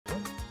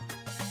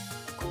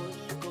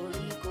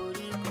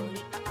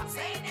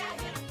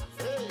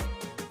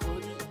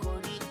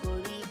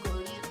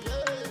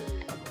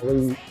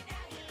wai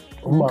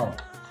kuma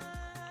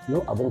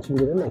yau abincin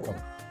gidan nan kan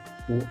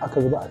in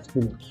aka zuba a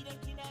cikin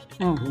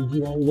ji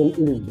na yi wani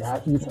irin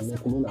daɗi sannan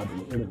kuma yana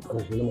da irin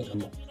ƙarshe na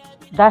musamman.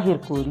 Dahir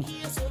kori.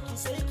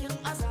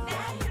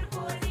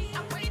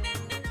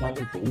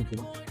 Dahir kori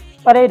kuma.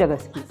 Ƙwarai da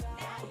gaske.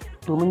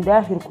 Domin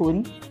dahir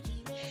kori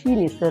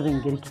shine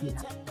sirrin girki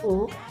na.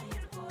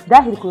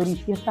 Dahir kori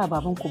shi yasa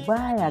babanku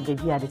baya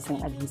gajiya da cin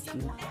abinci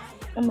na.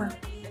 Amma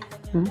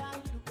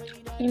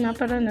ina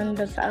fara nan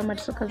da Ahmad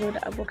suka zo da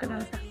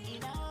abokanansa.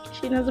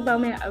 Shi na zuba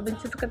mai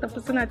abinci suka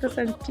tafi suna ta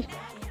santi.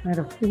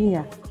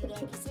 Marafiya.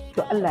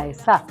 To Allah ya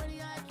sa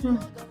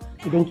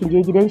idan kin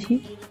je gidan shi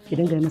ki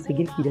dinga masa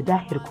girki da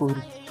dahir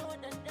kori.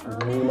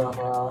 Nuna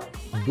fa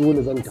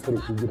dole zan tafi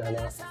da shi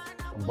gidana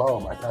in ba wa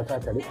matata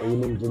ta riƙa yi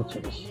min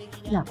jinci da shi.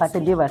 Ina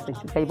fatan dai ba san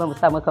shi kai ba mu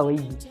sa maka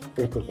waigi.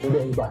 To ko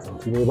dai ba san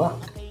ne ba.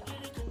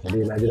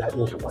 Dai na ji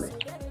daɗin shi kwarai.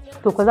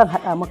 To ko zan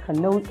haɗa maka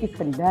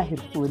nau'ikan dahir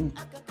kori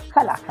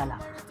kala-kala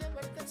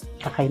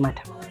ka kai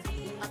mata.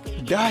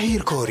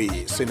 Dahir kori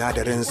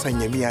sinadarin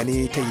sanya miya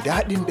ne ta yi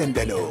daɗin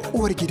ɗanɗano.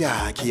 Uwar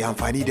gida ke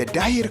amfani da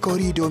dahir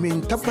kori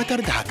domin tabbatar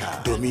da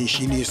haka. Domin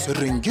shi ne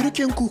sirrin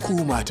girkin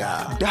kuku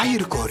mata.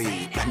 Dahir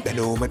kori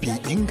ɗanɗano mafi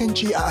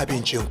inganci a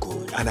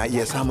abincinku. Ana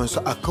iya samun su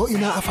a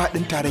ko'ina a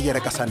faɗin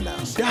tarayyar ƙasar nan.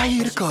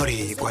 Dahir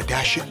kori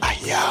gwada shi a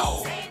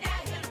yau.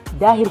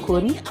 Dahir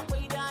kori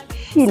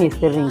shi ne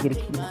sirrin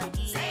girki na.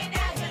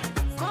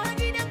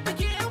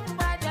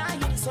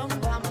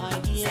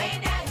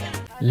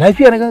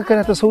 Lafiya na ganka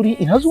kana ta sauri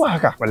ina zuwa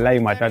haka. Wallahi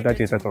matata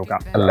ce ta sauka.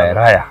 Allah ya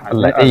raya,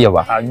 Allah ya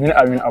ɗayyaba. Amin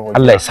amin aboki.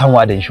 Allah ya samu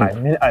adan shi.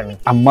 Amin amin.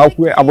 Amma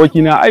ku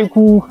abokina ai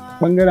ku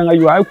bangaren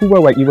haihuwa ai ku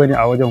ba baki bane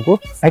a wajen ko?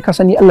 Ai ka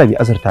sani Allah bai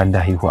azurta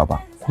da haihuwa ba.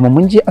 Kuma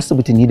mun je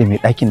asibiti ni da mai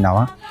ɗakin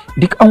nawa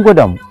duk an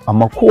gwada mu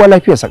amma kowa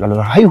lafiyar sa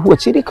kallar haihuwa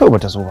ce dai kawai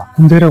bata so ba.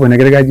 Kun dai raba na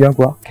gargajiya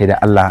kuwa? Kai da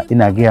Allah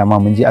ina gaya ma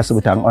mun je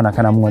asibiti an auna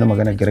kana mun wani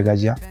maganar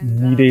gargajiya?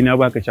 Ni dai na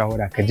baka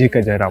shawara ka je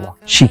ka jarraba.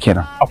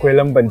 Shikenan. Akwai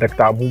lambar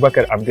Dr.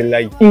 Abubakar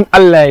Abdullahi. In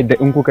Allah ya yarda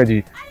in kuka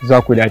je za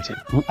ku dace.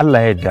 In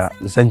Allah ya yarda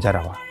zan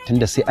jarraba.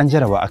 Tunda sai an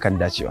jarraba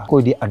akan dacewa. Ko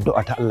dai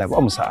addu'a ta Allah ya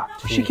ba mu sa'a.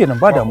 Shikenan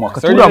ba damuwa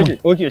ka tura mu.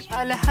 Okay.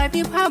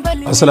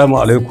 Assalamu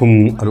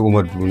alaikum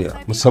al'ummar duniya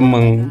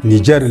musamman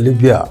Nijar,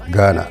 Libya,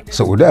 Ghana,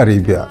 Saudi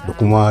Arabia da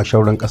kuma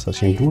shauran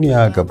kasashen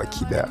duniya ga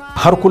baki daya.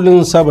 Har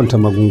kullun sabanta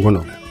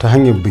magungunan ta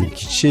hanyar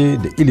bincike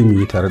da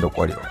ilimi tare da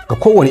kwarewa ga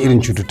kowane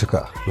irin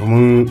cututtuka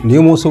domin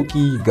nemo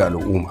sauki ga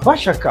al'umma. Ba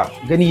shakka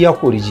gani ya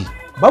kori ji.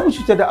 Babu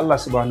cutar da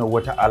Allah subhanahu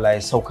wata'ala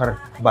ya saukar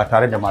ba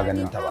tare da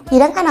maganinta ba.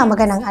 Idan ana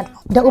maganan ado,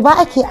 da uba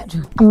ake ado.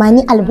 Amma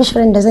ni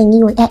albishirin da zan yi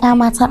wa 'ya'ya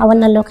mata a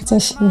wannan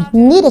lokacin shine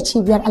ni da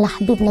cibiyar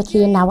Alhabib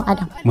nake yin nawa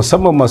adam.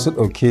 Musamman masu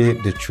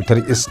ɗauke da cutar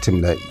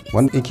istimna'i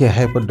wanda yake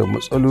haifar da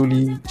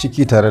matsaloli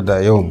ciki tare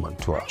da yawan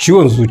mantuwa,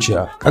 ciwon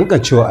zuciya,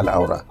 kankancewa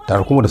al'aura,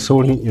 tare kuma da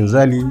saurin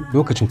inzali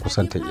lokacin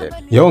kusantar iyali,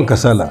 yawan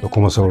kasala da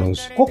kuma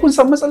sauransu. Ko kun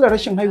san matsalar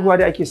rashin haihuwa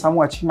da ake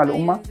samu a cikin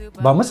al'umma?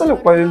 Ba matsalar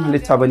ƙwayoyin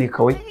halitta bane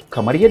kawai,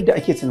 kamar yadda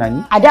ake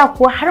tunani. A da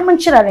kuwa har mun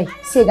cire rai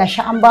sai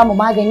gashi an bamu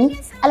magani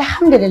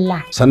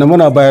alhamdulillah. Sannan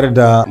muna bayar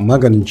da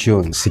maganin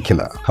ciwon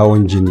sikila,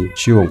 hawan jini,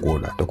 ciwon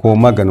koda da kuma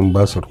maganin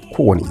basur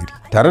kowane iri.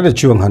 Tare da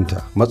ciwon hanta,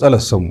 matsalar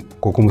samu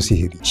ko kuma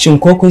sihiri. Shin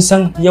ko kun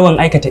san yawan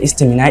aikata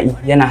istimina'i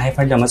yana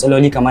haifar da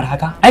matsaloli kamar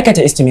haka?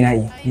 Aikata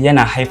istimina'i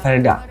yana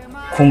haifar da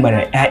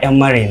kumbarar 'ya'yan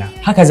maraina.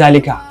 Haka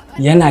zalika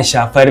yana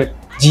shafar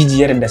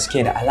jijiyar da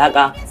suke da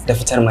alaka da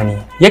fitar mani.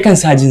 Yakan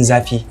sa jin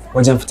zafi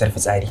wajen fitar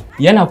fitsari.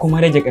 Yana kuma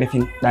rage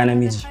karfin ɗa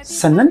namiji.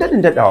 Sannan daɗin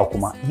daɗawa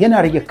kuma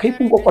yana rage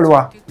kaifin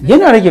kwakwalwa,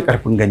 yana rage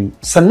karfin gani,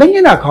 sannan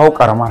yana kawo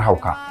ƙaramar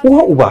hauka.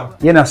 Uwa uba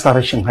yana sa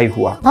rashin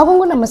haihuwa.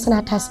 Magungunan mu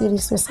suna tasiri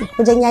sosai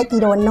wajen yaƙi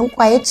da wannan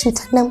ƙwayar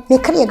cutar nan mai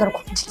karya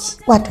garkuwar jiki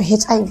wato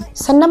HIV.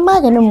 Sannan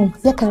maganin mu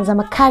yakan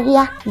zama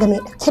kariya ga mai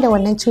ɗauke da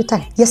wannan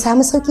cutar ya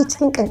samu sauki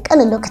cikin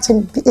ƙanƙanin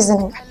lokacin bi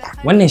izinin Allah.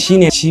 Wannan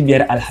shine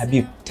cibiyar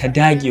Alhabib ta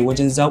dage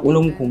wajen zaƙulo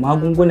muku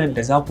magungunan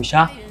da za ku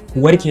sha ku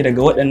warke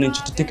daga waɗannan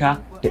cututtuka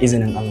da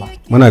izinin Allah.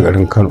 Muna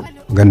garin Kano,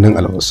 gandun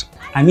Albasa.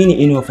 Aminu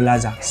Inuwa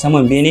Plaza,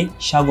 saman Bene,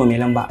 shago mai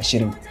lamba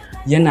 20.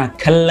 Yana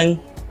kallon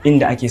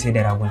inda ake sai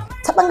da raguna.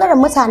 Ta bangaren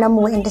mutanen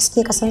mu waɗanda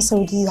suke kasan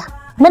Saudiya,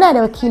 muna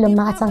da wakilin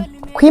matan.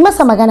 Ku yi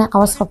masa magana a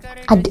WhatsApp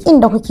a duk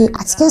inda kuke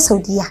a cikin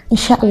Saudiya.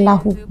 Insha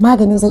Allahu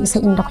magani zai isa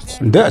inda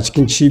kuke. Da a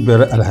cikin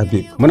cibiyar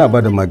Alhabib muna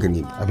ba da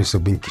magani a bisa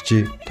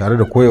bincike tare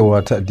da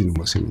koyarwa ta addinin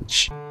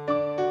Musulunci.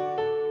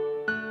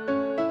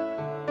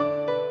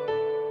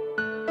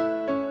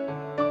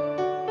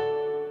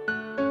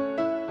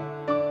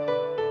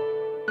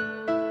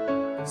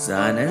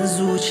 Zanen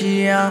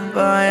zuciya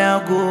baya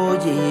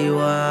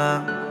gogewa,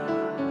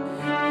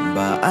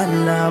 ba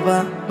Allah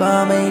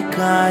ba mai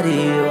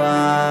karewa,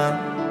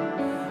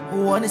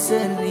 wani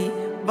sirri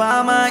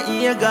ba ma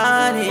iya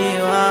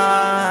ganewa,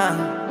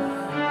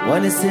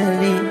 wani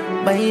sirri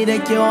bai da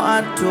kyau a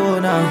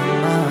tona.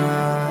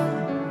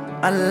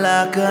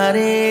 Allah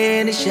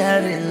kare ni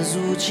sharrin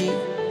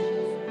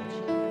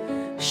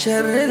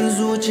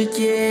zuci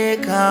ke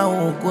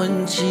kawo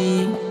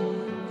kunci.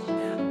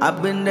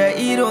 Abinda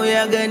ido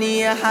ya gani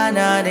ya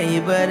hana da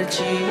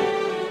barci,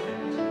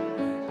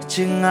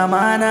 cin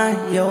amana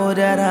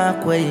yaudara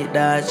kwai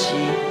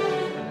daci.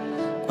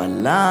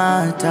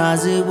 Kwalla ta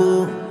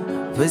zubo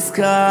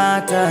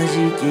fuska ta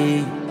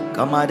jike,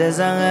 kama da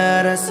zan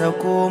rasa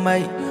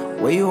komai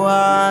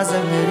waiwa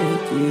zan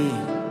rike.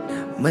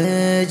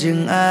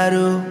 Mijin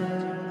aro,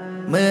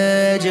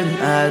 mijin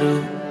aro,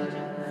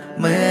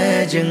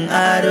 mijin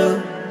aro,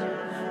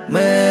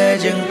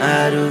 mijin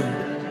aro.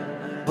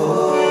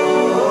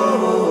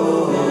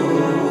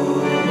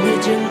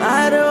 Mijin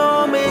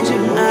aro,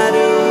 mijin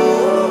aro,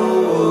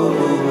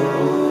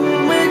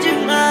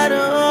 mijin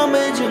aro,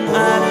 mijin aro, mijin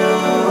aro,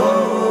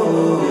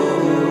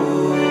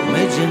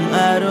 mijin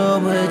aro,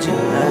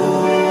 mijin aro,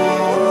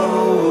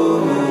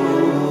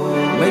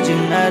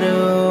 mijin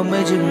aro,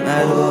 mijin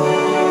aro,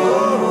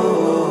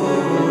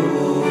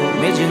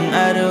 mijin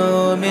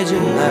aro,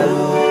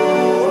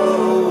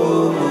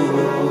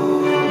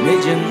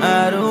 mijin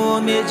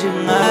aro, mijin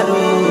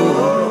aro.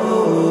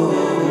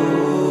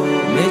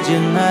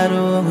 Mijin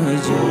aro,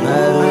 mijin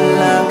aro.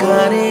 Allah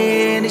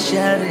kare ni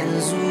sharrin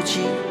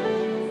zuci,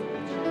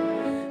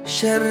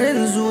 sharrin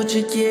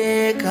zuci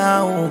ke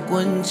kawo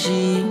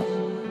kunci.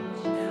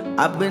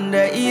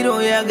 Abinda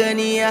ido ya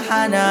gani ya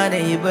hana da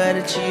yi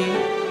barci.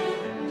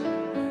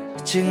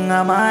 Cin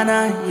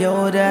amana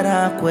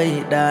yaudara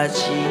kwai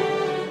daci.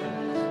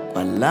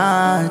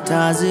 Kwalla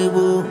ta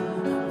zubo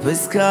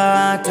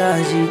fuska ta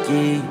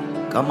jike,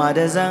 kama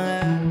da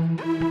zan.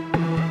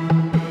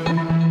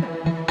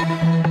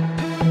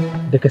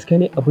 Da gaske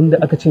ne abin da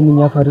aka ce min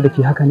ya faru da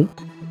ke haka ne?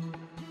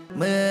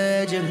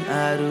 Mijin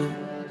aro,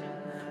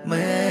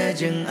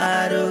 mijin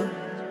aro,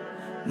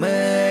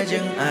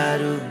 mijin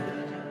aro.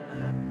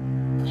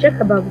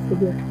 Shakka babu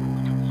Sigir.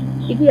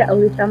 Igiya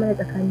aure ta mana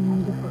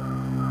tsakanin da kai.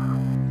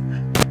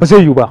 Ba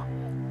zai yiwu ba.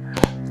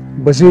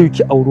 Ba zai yiwu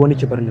ki auri wani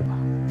ki bar ni ba.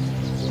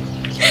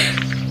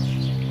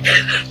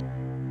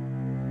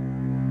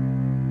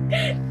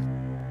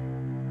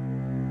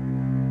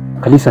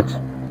 Khalisat,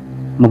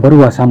 mu bar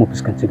wasa mu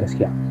fuskanci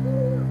gaskiya.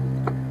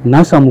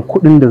 Na samu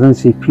kuɗin da zan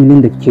sai filin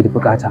da kike da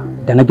bukata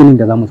da na ginin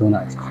da za mu zauna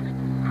a ciki.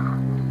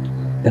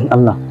 Dan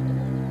Allah,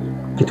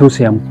 ki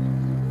tausaya mu.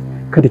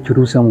 Kada ki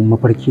rusa mu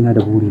mafarki na da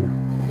burina.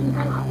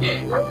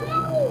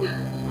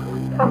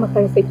 Kama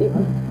kai sake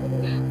ni.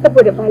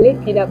 Saboda ba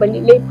laifi na bane,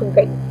 laifin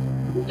kai.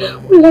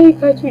 Wallahi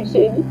ka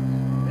cuce ni.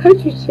 Ka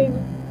cuce ni.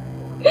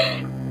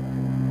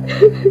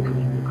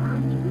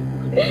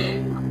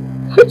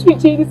 Ka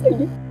cuce ni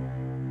sake.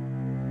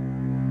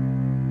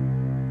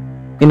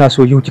 Ina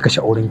so yau ki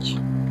kashe aurenki.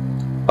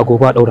 A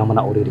gobe a daura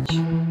mana aure da ki.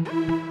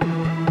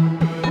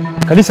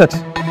 Khalisat!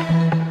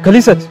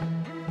 Khalisat!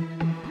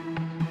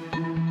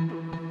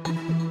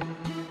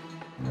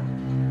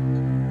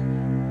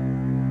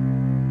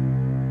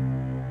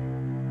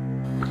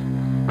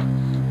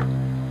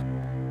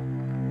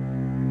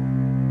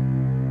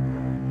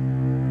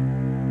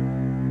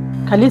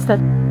 Khalisat,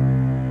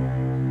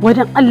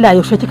 wajen Allah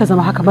yaushe kika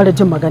zama haka mara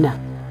jin magana?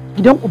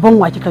 Gidan uban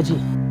wa kika je?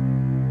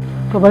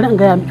 To bari in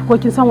gaya miki, ko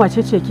kin san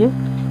wace ce ke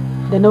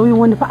da nauyin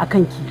wani fa a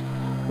kanki.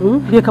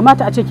 Bai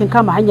kamata a ce kin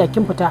kama hanya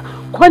kin fita,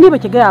 ko ni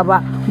baki gaya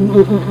ba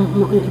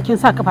kin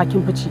sa kafa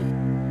kin fice.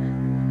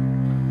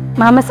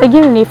 Mama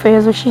Sagir ne fa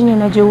yazo shine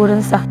na je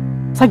wurin sa.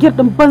 Sagir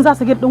din banza,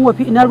 Sagir din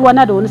wafi, ina ruwa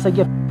na da wani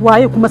Sagir.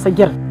 Waye kuma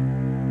Sagir?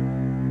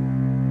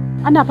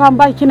 Ana fa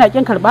ba kina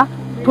kin karba?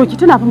 To ki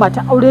tuna fa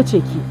mata aure ce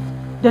ki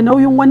da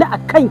nauyin wani a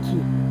kanki.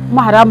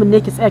 Kuma haramun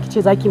ne ki tsaya ki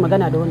ce zaki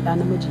magana da wani ɗan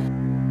namiji.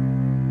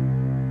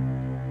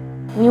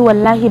 Ni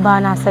wallahi ba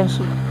na san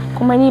shi,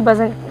 kuma ni ba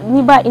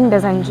inda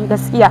zan ji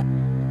gaskiya.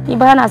 Ni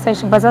ba na san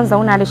shi, ba zan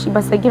zauna da shi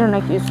ba. Sagir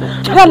nake so.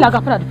 Ki Allah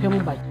gafara da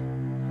femun baki.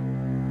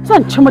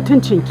 Zan ci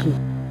mutuncin ki.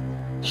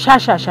 Sha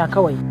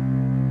kawai.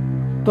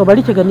 To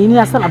bari ki gani, ni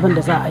na san abin da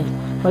za a yi.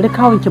 Bari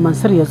kawun ki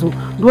Mansur ya zo,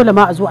 dole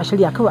ma a zo a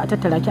shirya kawai a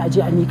tattara ki a je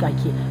a mika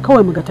ki.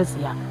 Kawai mu ga ta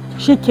tsiya.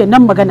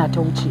 Shikenan magana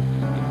ta wuce.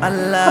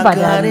 Allah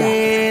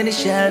kare ni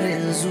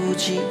sharrin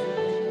zuci,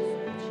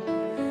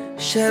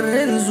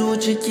 sharrin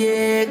zuci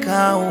ke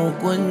kawo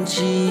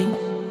kunci.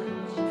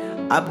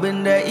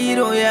 Abinda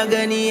ido ya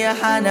gani ya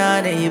hana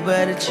da yi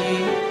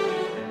barci.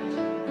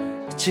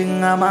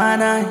 Cin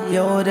amana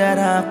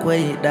yaudara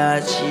kwai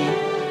daci.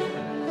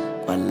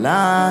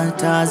 Kwalla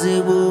ta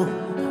zubo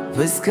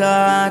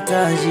fuska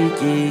ta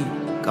jike,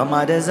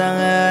 kama da zan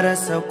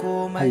rasa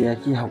komai.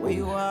 Hayyaki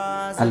haƙuri,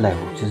 Allah ya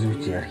huci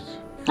zuciyarki.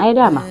 Ai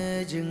dama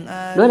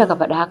dole ka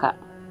faɗi haka,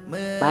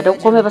 ba don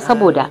komai ba,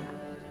 saboda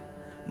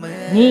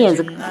ni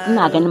yanzu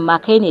ina ganin ma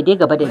kai ne dai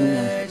gaba da ni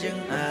yanzu.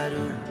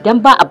 Dan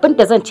ba abin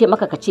da zan ce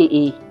maka ka ce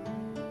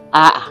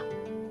a'a,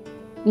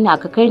 ina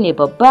ka kai ne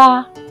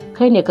babba,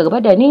 kai ne ka gaba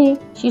da ni,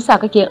 shi sa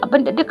kake yin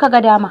abin da duk ka ga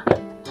dama.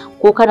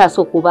 Ko kana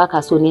so ko baka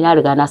so, ni na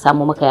riga na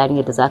samu maka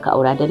yarinyar da zaka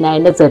aura, dan nayi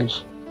nazari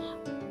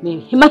mai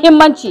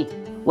muhimmanci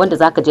wanda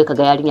zaka je ka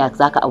ga yarinya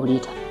zaka aure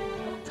ta.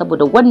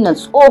 Saboda wannan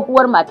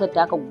tsohuwar matar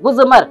ta ka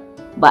guzumar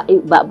ba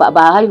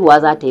haihuwa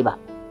za ta yi ba,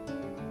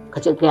 ka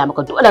ce gaya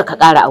maka dole ka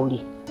ƙara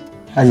aure.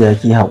 Hajiya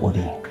ki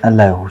haƙuri,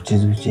 Allah ya huci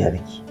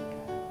zuciyarki.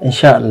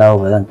 Insha Allah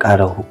ba zan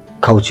ƙara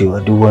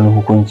kaucewa duk wani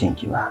hukuncin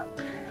ki ba.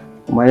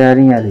 Kuma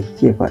yarinya da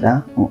kike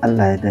faɗa, in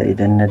Allah ya da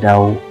idan na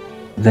dawo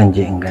zan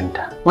je in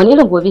ganta. Wani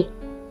irin gobe?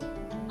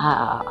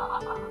 A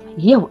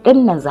yau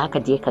din nan zaka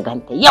je ka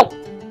ganta yau.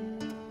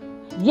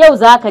 Yau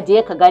zaka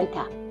je ka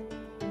ganta.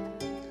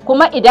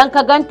 Kuma idan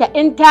ka ganta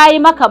in ta yi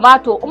maka ma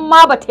to in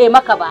ma ba ta yi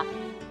maka ba,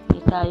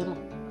 ta yi mu.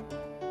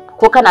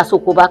 Ko kana so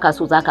ko baka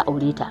so zaka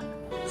aure ta.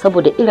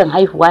 Saboda irin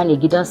haihuwa ne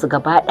gidansu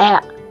gaba ɗaya.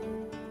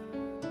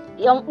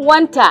 Yan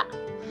uwanta,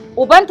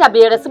 ubanta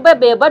bai rasu ba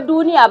bai bar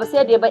duniya ba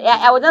sai da ya bar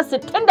 'ya'ya wajen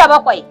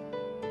 67.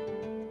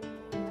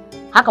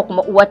 Haka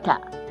kuma uwarta,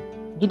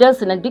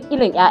 gidansu nan duk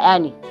irin 'ya'ya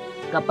ne.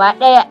 Gaba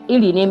ɗaya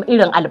iri ne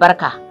irin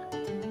albarka.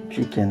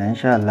 Shikenan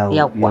insha Allah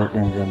yau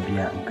din zan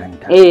biya in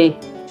kanta.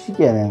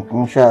 Shikenan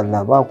insha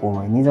Allah ba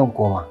komai ni zan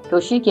koma.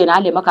 To shikenan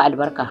Allah maka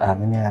albarka.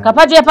 Amin ya. Ka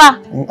faje fa?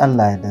 In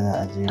Allah ya da za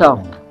a je. To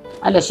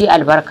Allah shi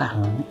albarka.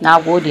 Na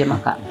gode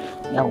maka.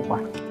 Yawwa.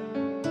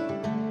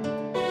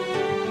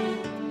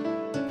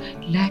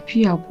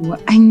 Lafiya kuwa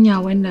anya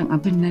wannan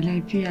abin na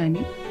lafiya ne?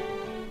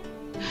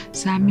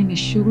 Saminu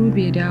shiru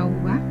bai dawo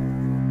ba?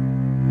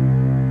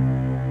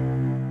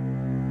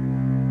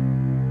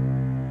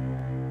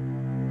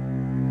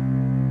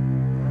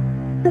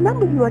 The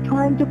number you are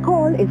trying to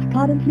call is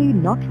currently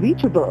not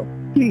reachable.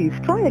 Please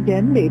try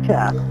again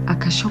later. A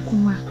kashe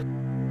kuma.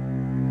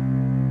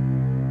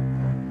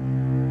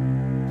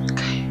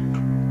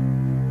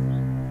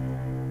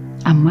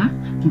 Amma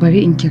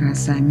bari in kira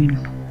Saminu.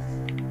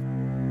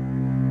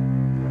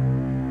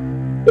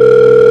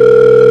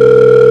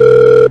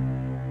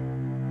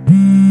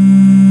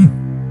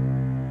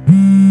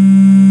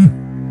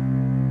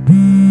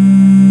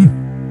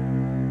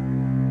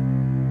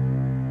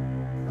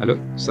 Hello,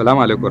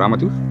 salamu alaikum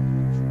Ramatu.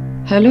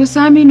 Hello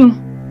Saminu.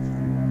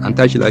 An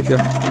tashi lafiya?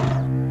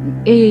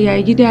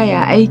 Ya gida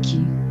ya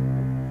aiki.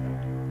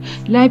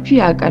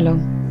 Lafiya kalau.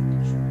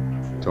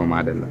 To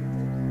madalla.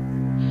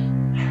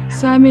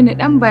 Saminu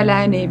dan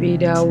Bala ne bai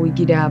dawo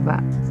gida ba.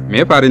 Me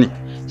ya faru ne?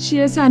 Shi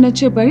yasa na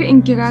ce bari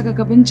in kira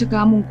ka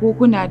bincika mun ko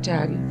kuna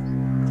tare.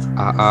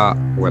 A'a,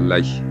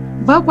 wallahi.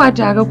 Ba kwa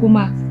tare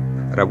kuma?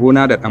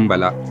 Rabona da dan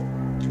Bala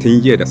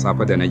tun jiya da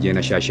safe da naje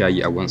na sha shayi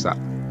a gunsa.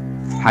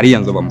 Har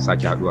yanzu ba mu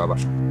sake haduwa ba.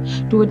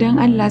 To dan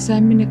Allah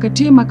Saminu ka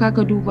taimaka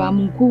ka duba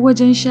mun ko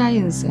wajen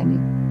shayinsa ne.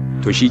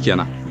 To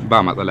shikenan,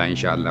 ba matsala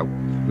insha Allah.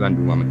 Zan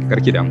duba miki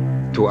karki da mu.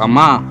 To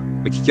amma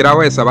baki kira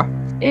wayarsa ba?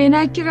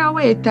 Na kira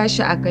wayar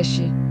tashi a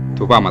kashe.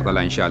 To ba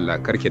matsala insha Allah,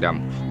 karki da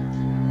mu.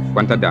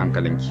 Kwantar da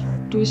hankalinki.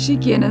 To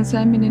shikenan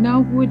Saminu, na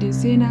gode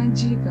sai na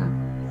ji ka.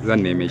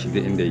 Zan neme shi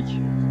duk inda yake.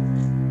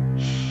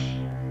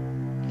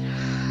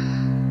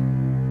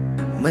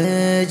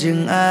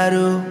 Mijin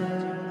aro,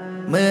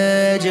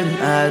 mijin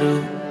aro,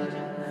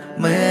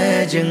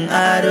 mijin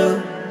aro,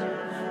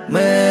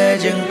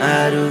 mijin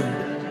aro.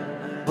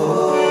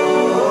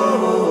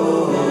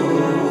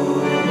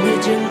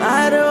 Mijin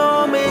aro,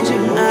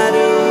 mijin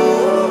aro,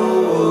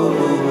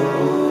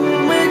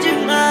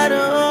 mijin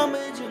aro,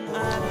 mijin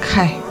aro.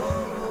 Kai,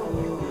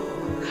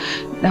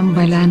 dan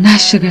Bala na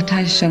shiga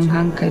tashin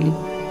hankali.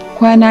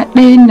 Kwana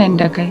ɗayan nan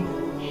da kai,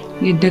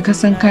 yadda ka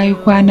san kayi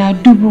kwana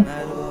 1000.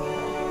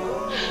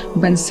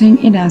 Ban san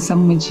ina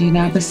son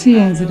mijina ba sai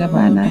yanzu da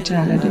bana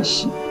tare da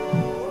shi.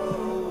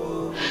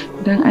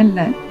 Don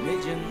Allah,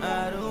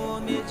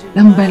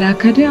 dan Bala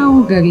ka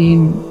dawo gare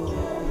ni.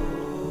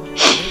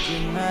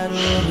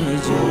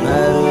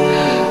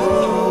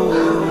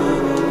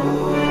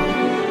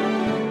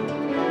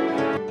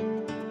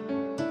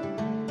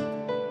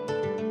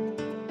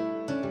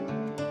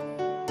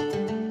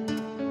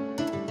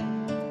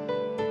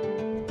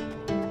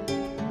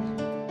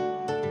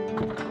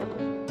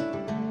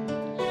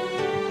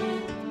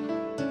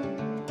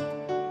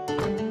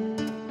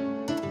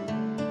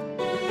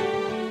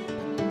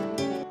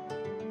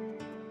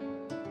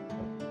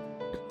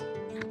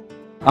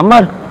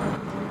 Ammar,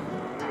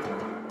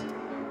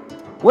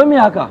 wai me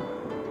haka?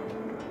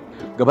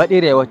 Gaba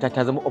ɗaya rayuwata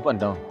ta zama up and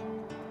down.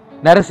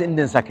 Na rasa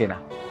inda sa kaina.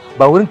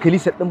 Ba wurin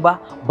Kalisar ɗin ba,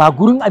 ba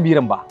gurin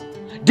Amiran ba.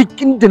 Duk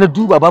inda na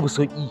duba babu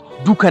sauki,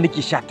 duka nake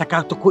sha ta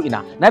ko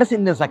ina. Na rasa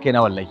inda sa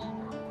kaina wallahi.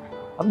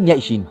 Abin ya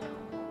ishe ni.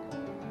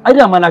 Ai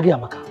da ma na gaya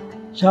maka.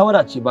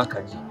 Shawara ce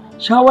baka ji.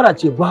 Shawara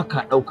ce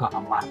baka ɗauka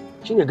amma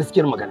shine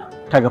gaskiyar magana.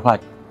 Kaga fa,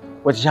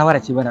 wace shawara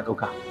ce bana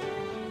ɗauka?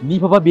 Ni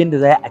fa babu yanda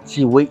za a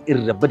ce wai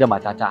in rabu da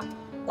matata.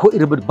 Ko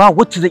irbi ba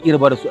wacce zai iya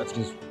da su a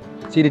cikin su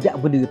sai dai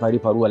abin da zai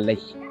faru wallahi.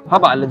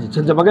 Haba Alhaji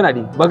canja magana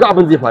ne ba ga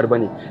abin zai faru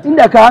bane.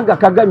 Inda ka hanga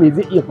ka ga me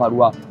zai iya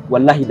faruwa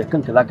wallahi da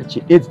kanka zaka ce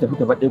ɗaya ta tafi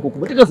ta ɗaya ko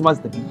kuma duka su ma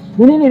su tafi.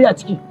 Menene dai a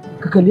ciki?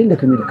 Ka kalli yadda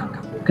ka mai da kanka.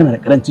 Kana da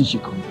karancin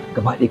shekaru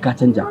gaba ɗaya ka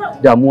canja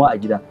damuwa a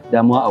gida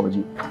damuwa a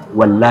waje.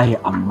 Wallahi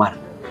Ammar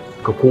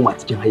ka koma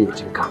cikin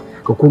hayyacinka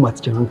ka koma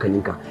cikin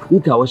hankalinka.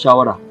 Ni tawa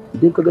shawara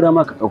idan ka ga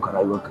dama ka ɗauka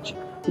rayuwarka ce.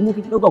 In ka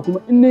ɗauka kuma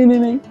in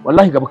ne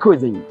wallahi gaba kawai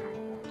zan yi.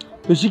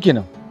 To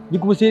shikenan. Ni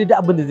kuma sai da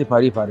abin da zai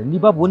faru ni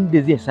babu wanda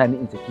zai sa ni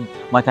in saki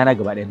mata na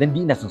gaba daya dan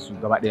ina son su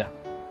gaba daya.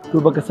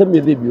 To baka san me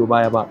zai biyo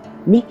baya ba.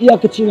 Ni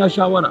iyakaci na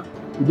shawara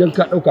idan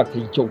ka dauka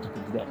kai kyau ta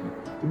ji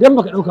daɗi. Idan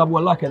baka dauka ba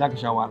wallahi kai zaka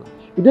shawara.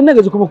 Idan na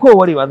gaji kuma kowa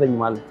warewa zan yi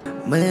malam.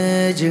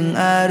 Mijin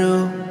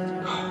aro,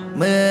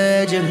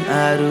 mijin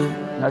aro.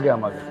 Na ga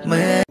maka.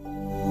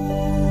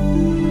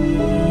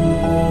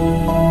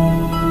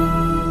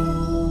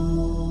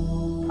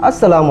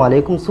 Assalamu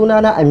alaikum,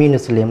 sunana Aminu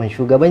Suleiman,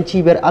 shugaban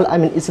cibiyar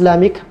Al-Amin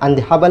Islamic and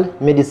Herbal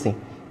Medicine.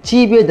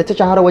 Cibiyar da ta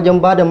shahara wajen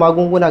bada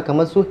magunguna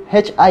kamar su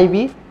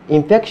HIV,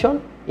 infection,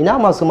 ina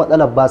masu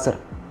matsalar basir,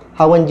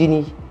 hawan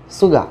jini,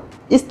 suga,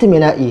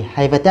 istimina'i,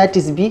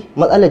 hepatitis B,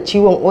 matsalar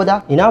ciwon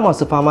oda, ina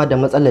masu fama da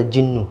matsalar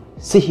jinnu,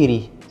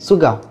 sihiri,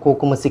 suga ko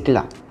kuma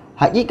sikila.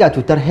 Hakika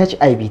cutar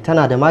HIV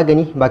tana da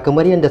magani ba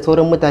kamar yadda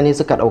sauran mutane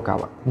suka dauka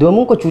ba.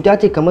 Domin ku cuta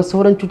ce kamar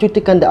sauran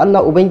cututtukan da Allah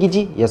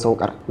Ubangiji ya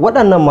saukar.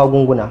 Waɗannan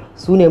magunguna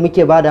su ne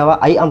muke badawa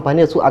a yi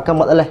amfani da su akan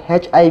matsalar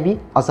HIV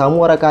a samu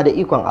waraka da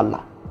ikon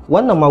Allah.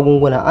 Wannan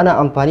magunguna ana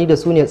amfani da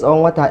su ne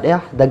tsawon wata ɗaya,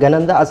 daga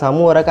nan za a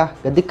samu waraka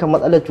ga dukkan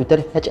matsalar cutar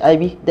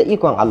HIV da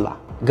ikon Allah.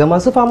 Ga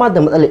masu fama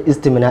da matsalar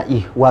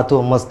istimina'i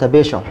wato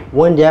masturbation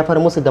wanda ya far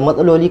musu da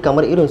matsaloli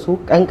kamar irin su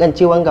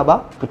kankancewan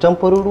gaba, fitan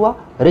farin ruwa,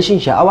 rashin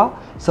sha'awa,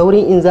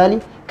 saurin inzali,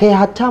 kai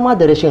hatta ma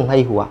da rashin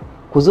haihuwa.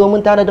 Ku zo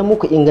mun tare da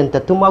muku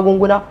ingantattun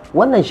magunguna,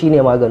 wannan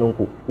shine maganin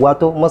ku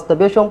wato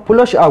masturbation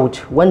flush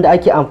out wanda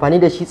ake amfani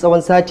da shi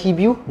tsawon sati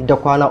 2 da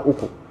kwana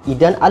 3.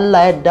 Idan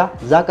Allah yadda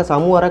zaka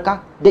samu waraka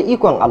da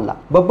ikon Allah.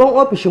 Babban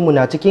ofishinmu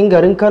na cikin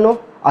garin Kano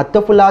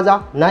Atta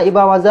Plaza,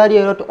 Na'ibawa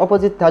Zaria Road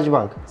opposite Taj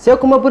Bank. Sai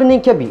kuma birnin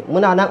Kebbi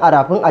muna nan a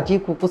rafin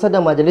Atiku kusa da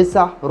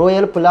majalisa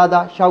Royal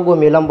Plaza shago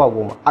mai lamba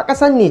 10. A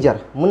ƙasar Niger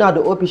muna da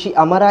ofishi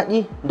a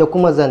Maradi da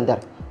kuma Zandar.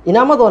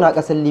 Ina mazauna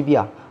ƙasar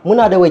Libya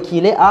muna da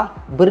wakilai a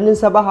birnin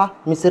Sabaha,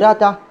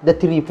 Misrata da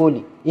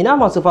Tripoli. Ina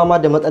masu fama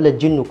da matsalar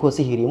jinnu ko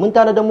sihiri mun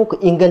tanadar muku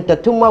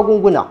ingantattun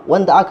magunguna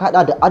wanda aka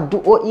hada da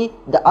addu'o'i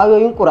da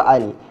ayoyin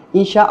Qur'ani.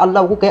 Insha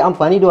Allah kuka yi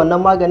amfani da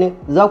wannan maganin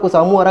za ku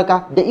samu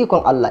waraka da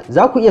ikon Allah.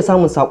 Za ku iya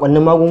samun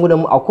sakonnin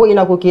magungunan mu a ko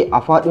ina kuke a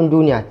faɗin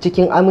duniya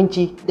cikin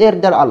aminci da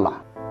yardar Allah.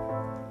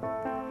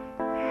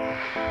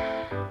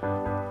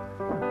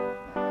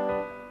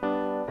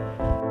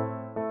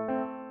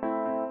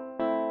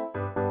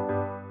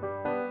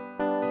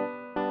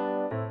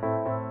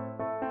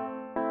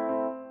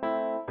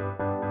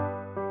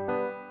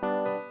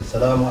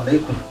 Assalamu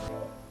alaikum.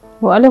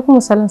 Wa alaikum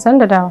salam, san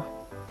da dawa.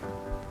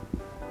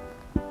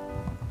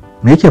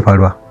 Me yake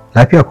faruwa?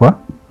 Lafiya kuwa?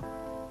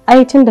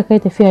 Ai tun da kai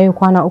tafiya yau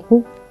kwana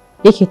 3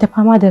 yake ta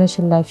fama da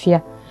rashin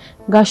lafiya.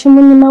 Gashi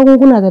mun yi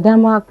magunguna da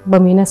dama ba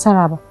mai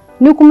nasara ba.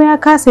 Ni kuma ya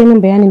kasa yin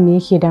bayanin me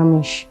yake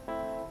damun shi.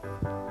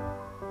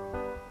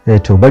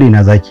 To bari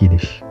na zaki da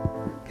shi.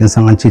 Kin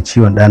san an ce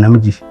ciwon ɗa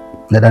namiji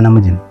na ɗa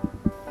namiji ne.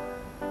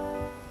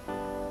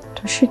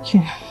 To shike.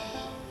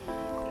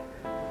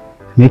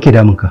 Me yake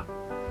damun ka?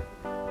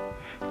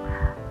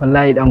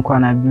 Wallahi dan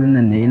kwana 2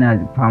 nan ne ina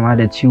fama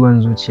da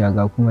ciwon zuciya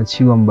ga kuma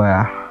ciwon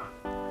baya.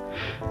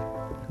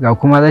 Ga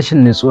kuma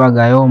rashin nutsuwa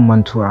ga yawan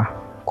mantuwa.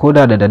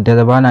 Koda da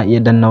daddare bana iya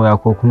danna waya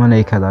ko kuma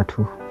nayi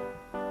karatu.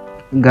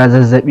 Ga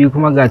zazzabi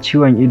kuma ga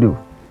ciwon ido.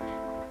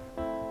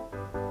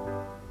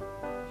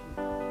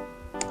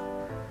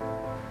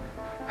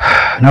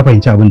 Na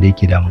fahimci abin da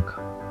yake damun ka.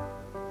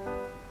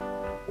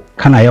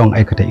 Kana yawan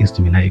aikata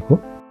istimina'i ko?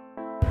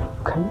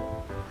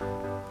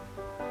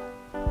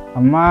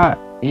 Amma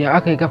ya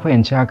aka yi ka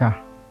fahimci haka?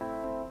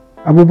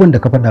 Abubuwan da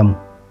ka faɗa mu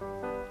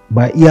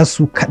ba iya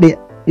su kaɗai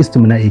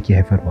istimina'i yake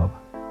haifarwa ba.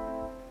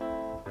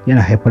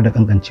 Yana haifar da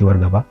kankancewar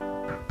gaba,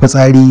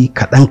 fitsari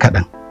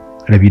kaɗan-kaɗan,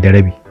 rabi da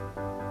rabi.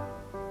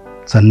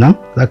 Sannan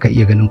za ka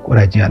iya ganin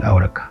ƙuraje a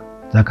al'aurarka,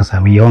 za ka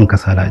sami yawan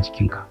kasala a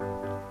jikinka.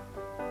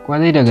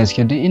 Kwarai da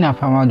gaske duk ina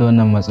fama da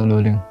wannan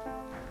matsalolin.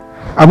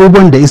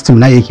 Abubuwan da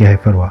istimina'i yake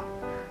haifarwa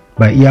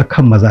ba iya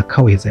kan maza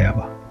kawai tsaya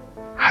ba,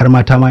 har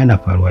mata ma yana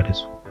faruwa da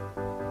su.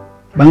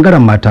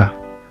 Bangaren mata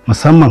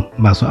musamman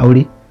masu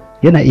aure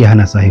yana iya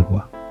hana su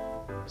haihuwa,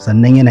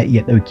 sannan yana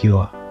iya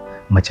ɗaukewa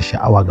mace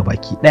sha'awa ga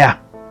baki ɗaya,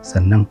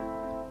 sannan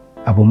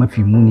abu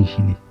mafi muni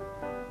shine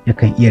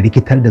yakan iya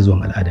rikitar da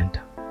zuwan al'adanta.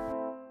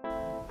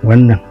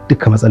 Wannan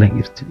duka matsalan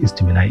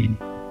istimina'i ne.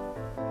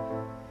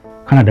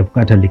 Kana da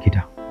buƙatar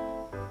likita.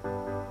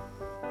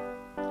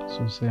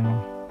 Sosai ma.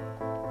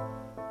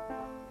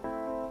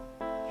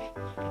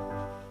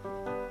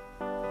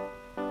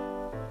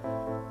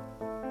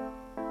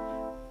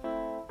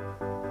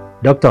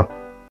 Doctor,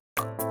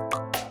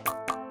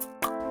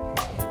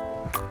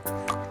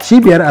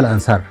 cibiyar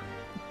Al-Ansar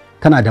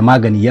tana da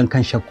magani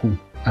yankan shakku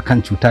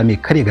akan cuta mai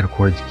karya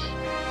garkuwar jiki.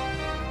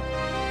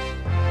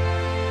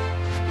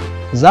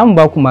 Za mu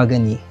ba ku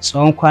magani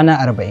tsawon kwana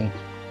 40.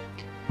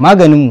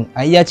 Maganinmu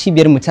a iya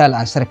cibiyar mu ta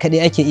Al-Ansar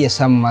kaɗai ake iya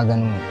samun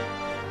maganinmu.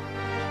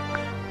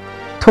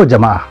 To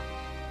jama'a,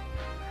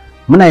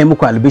 muna yi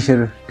muku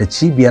albishir da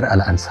cibiyar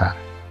Al-Ansar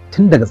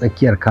tun daga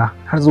tsakiyar ka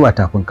har zuwa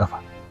tafin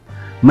kafa.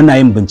 Muna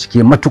yin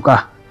bincike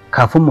matuƙa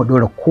kafin mu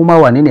ɗora koma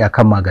wane ne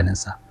akan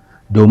maganinsa,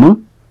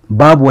 domin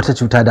babu wata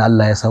cuta da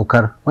Allah ya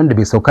saukar wanda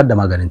bai saukar da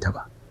maganinta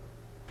ba.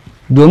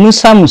 Domin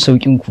samun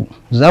sauƙin ku,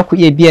 za ku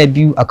iya biya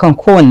biyu akan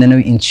kowanne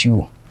nau'in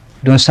ciwo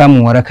don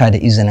samun waraka da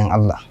izinin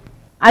Allah.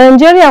 A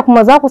Najeriya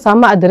kuma za ku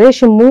samu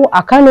adireshin mu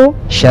a Kano,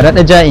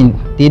 Sharaɗa Ja'in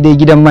daidai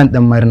gidan man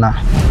ɗan Marna.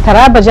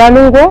 Taraba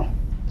Jalingo,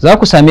 za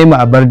ku same mu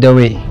a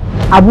Bardawe.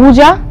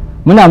 Abuja,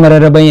 muna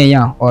mararraban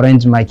yayan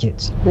Orange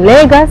Market.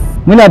 Lagos,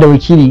 muna da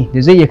wakili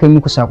da zai iya kai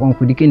muku sakon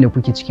ku duk inda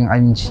kuke cikin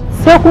aminci.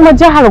 Sai kuma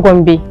jihar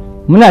Gombe,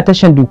 muna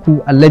tashan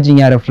duku Allajin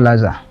Yara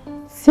Plaza.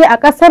 Sai a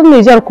ƙasar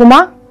Nijar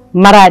kuma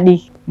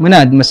Maradi.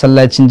 Muna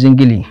masallacin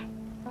Jingili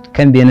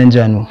kan Benin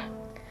Jano.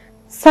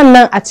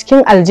 Sannan a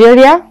cikin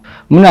Algeria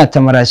muna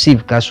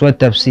Tamarasif kasuwar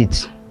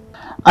Tafsit.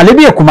 A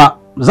Libya kuma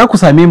za ku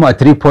same mu a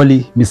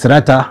Tripoli,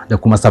 Misrata da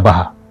kuma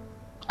Sabaha.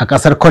 A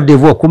ƙasar Cote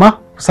d'Ivoire kuma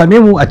ku same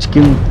mu a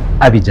cikin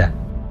Abidjan.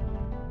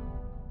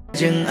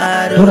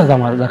 Dole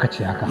za ka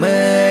ce haka.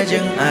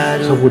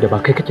 Saboda ba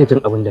kai kake jin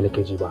abin da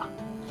nake ji ba.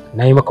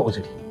 Na yi maka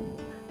uzuri.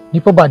 Ni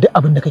fa ba duk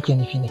abin da kake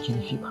nufi nake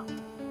nufi ba.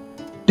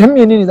 Dan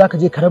menene zaka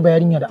je ka raba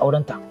yarinya da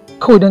aurenta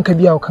kawai dan ka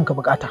biya wa kanka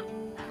bukata?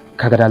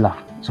 Kaga dala,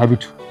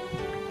 Sabitu.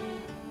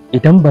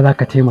 Idan ba za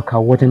ka taimaka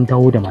wajen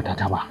dawo da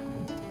matata ba,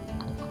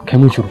 kai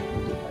mun shiru,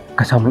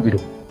 ka samu ido.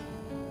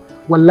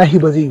 Wallahi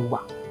ba zai yiwu ba.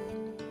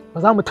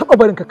 Ba za mu taɓa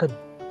barin ka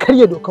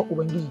karya dokar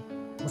Ubangiji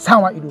mu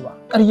sama ido ba.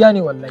 Ƙarya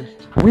ne wallahi.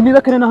 Wai ni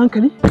zaka rena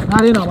hankali? Na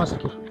rena masa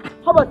ke.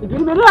 Haba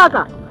tsibiru me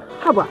haka?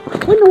 Haba,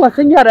 wannan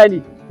wasan yara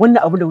ne. Wannan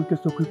abin da kuke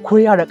so ku ko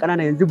yara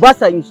ƙanana yanzu ba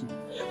sa yin shi.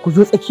 Ku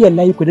zo tsakiyar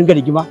layi ku dinga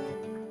rigima.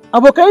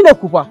 Abokai ne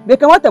ku fa, bai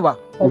kamata ba.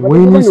 Wai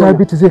ni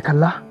Sabitu zai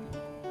kalla?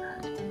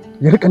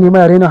 Ya rika nema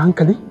ya raina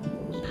hankali?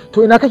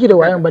 To ina kake da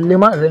wayan balle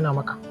ma in raina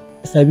maka.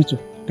 Sabitu,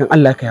 dan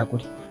Allah ka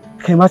hakuri.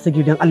 Kai ma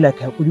Sagir dan Allah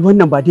ka hakuri,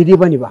 wannan ba daidai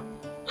bane ba.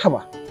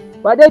 Haba.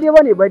 Ba daidai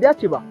bane, ba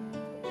dace ba.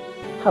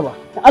 Haba,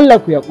 dan Allah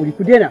ku hakuri,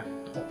 ku daina.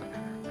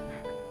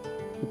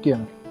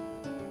 Kenan.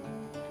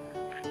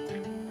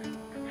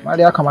 Ma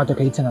da ya kamata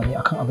ka yi tunani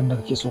akan abin da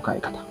kake so ka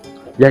aikata.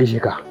 Ya ishe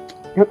ka.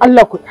 Dan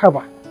Allah ku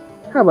haba.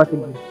 Haba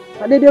Sagir.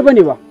 Ba daidai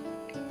bane ba.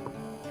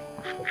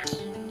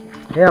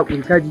 Kai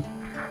hakuri kaji.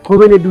 Ko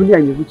bane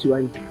duniya mai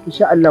wucewa ne.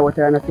 Insha Allah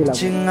wata rana sai lafiya.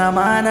 Cin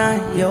amana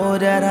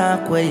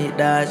yaudara kwai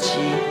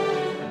daci.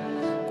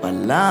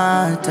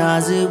 Kwalla ta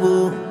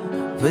zubo,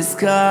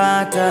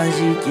 fuska ta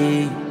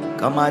jike,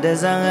 kama da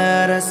zan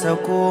rasa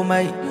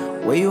komai,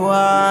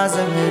 waiwa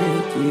zan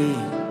rike.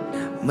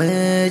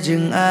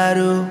 Mijin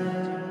aro,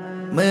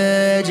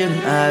 mijin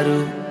aro,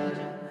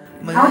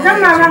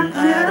 mijin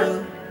aro,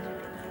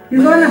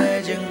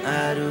 mijin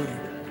aro.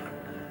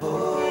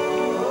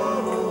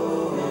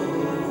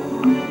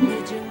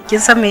 Kin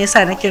san me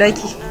yasa na kira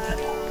ki?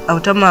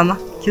 Autan mama,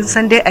 kin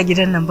san dai a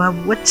gidan nan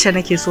babu wacce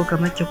nake so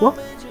kamar ki ko?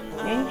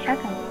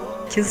 Haka.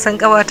 Kin san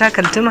ƙawata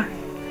Kaltuma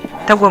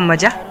ta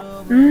Gwammaja?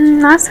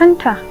 Na san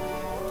ta.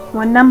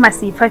 Wannan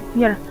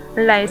masifaffiyar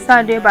Allah ya sa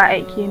dai ba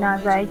aike na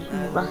zaki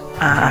ba.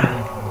 A'a.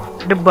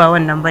 Duk ba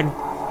wannan bane.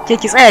 Ke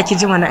ki tsaya ki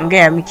ji mana in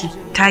gaya miki.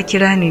 Ta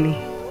kira ni ne.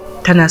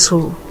 Tana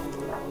so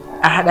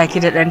a haɗa ki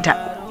da ɗanta.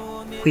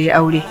 Ku yi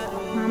aure.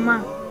 Mama,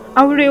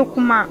 aure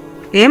kuma.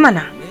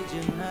 Mana.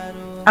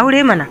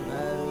 Aure mana.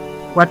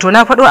 Wato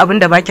na faɗo abin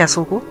da ba kya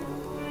so ko?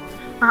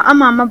 A'a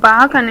mama ba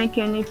haka nake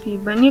nufi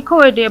ba, ni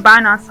kawai dai ba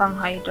na son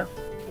Haidar.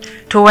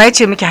 To waye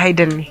ce miki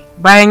Haidar ne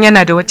bayan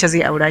yana da wacce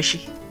zai aura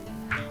shi?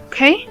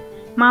 Kai,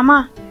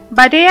 mama,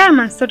 ba dai yayi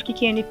Mansur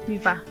kike nufi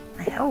ba.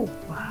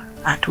 Yawwa.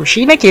 A to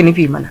shi nake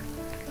nufi mana.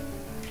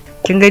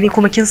 Kin gani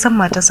kuma kin san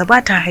matarsa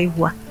ba ta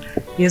haihuwa.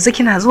 Yanzu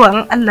kina zuwa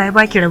in Allah ya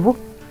baki rabo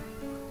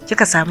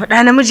kika samu ɗa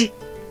namiji.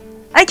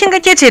 Ai kin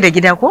ga ke ce da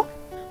gida ko?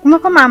 Kuma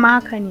fa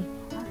mama haka ne.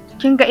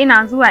 Kin ga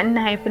ina zuwa in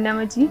na haifi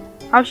namiji,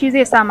 haushi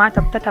zai sa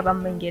mata fita ta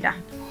ban gida.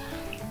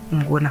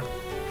 Ngona.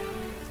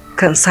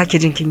 Kan sake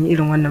jin kin yi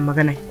irin wannan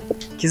magana.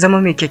 Ki zama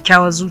mai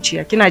kyakkyawar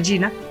zuciya. Kina ji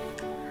na?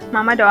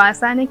 Mama da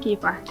wasa nake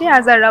fa. Ta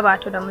ya zan raba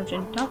ta da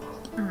mijinta?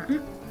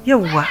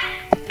 Yawwa.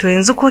 To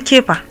yanzu ko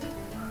kefa?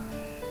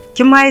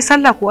 Kin ma yi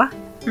sallah kuwa?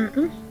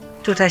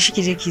 To tashi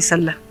ki je ki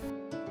sallah.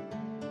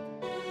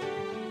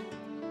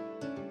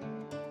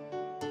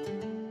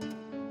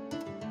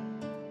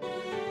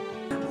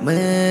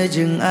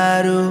 Mijin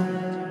aro,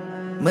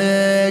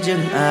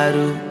 mijin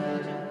aro,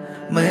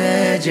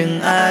 mijin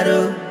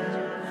aro,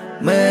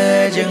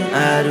 mijin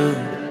aro.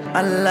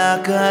 Allah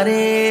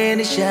kare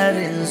ni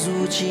sharrin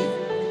zuci,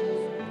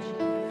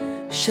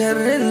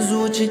 sharrin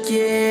zuci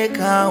ke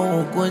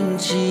kawo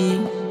kunci.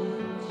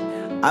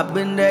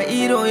 Abinda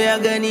ido ya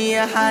gani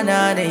ya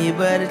hana ni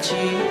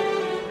barci.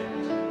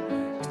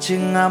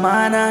 Cin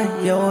amana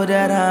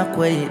yaudara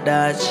kwai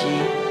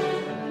daci.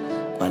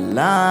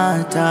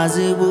 Kwalla ta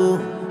zubo,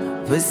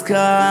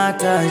 fuska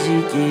ta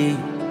jike,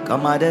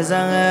 kama da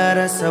zan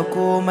rasa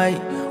komai,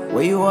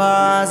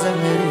 waiwa zan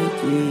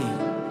rike.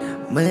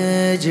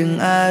 Mijin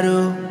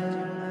aro,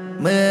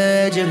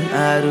 mijin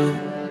aro,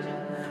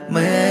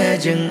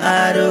 mijin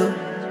aro,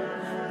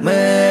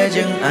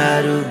 mijin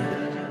aro.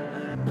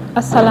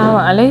 Assalamu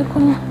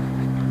alaikum.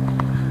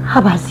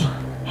 Habazi,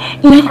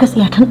 ina kika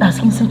tsaya tun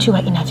ɗazu kin san cewa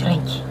ina jiran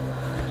ki.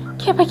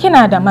 Ke fa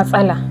kina da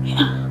matsala.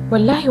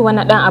 Wallahi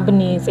wani ɗan abu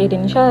ne ya tsaye da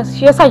ni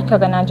shi yasa kika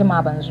ga na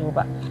jima ban zo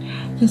ba.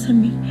 Kin san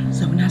me?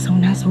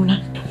 Zauna.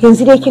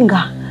 Yanzu dai kin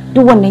ga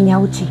duk wannan ya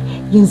wuce.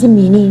 Yanzu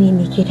menene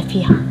ne ke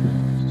tafiya?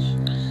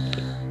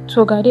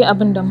 To ga dai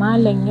abin da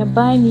malam ya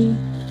bani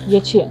ya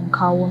ce in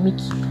kawo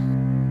miki.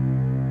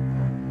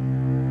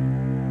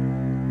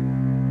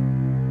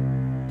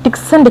 Duk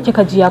sanda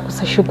kika ji ya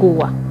kusa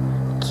shigowa,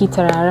 ki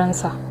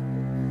tararansa.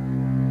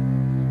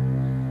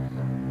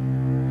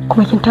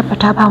 Kuma kin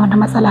tabbata ba wani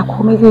matsala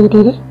komai zai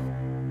daidai?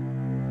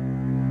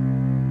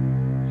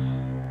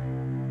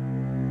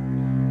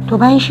 To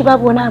bayan shi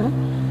babu wani abu?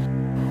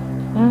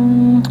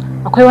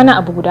 Akwai wani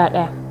abu guda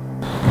ɗaya.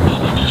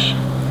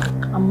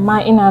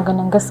 Amma ina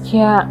ganin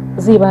gaskiya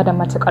zai ba da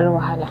matuƙar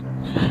wahala.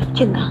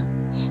 Kinga,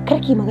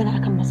 karki magana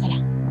akan matsala.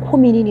 Ko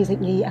menene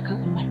zan iya yi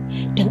akan Ammar?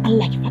 Dan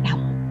Allah ki faɗa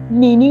mu.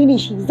 Menene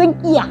shi zan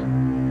iya?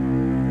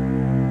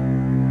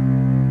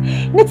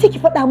 Na ce ki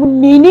faɗa mun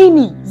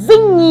menene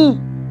zan yi?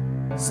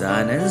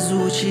 Zanen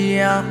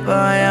zuciya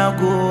baya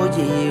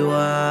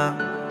gogewa,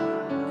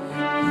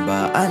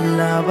 ba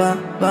Allah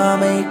ba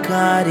mai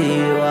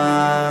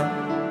karewa,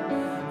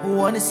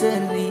 wani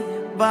sirri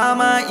ba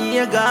ma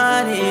iya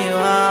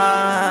ganewa,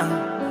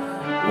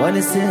 wani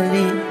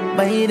sirri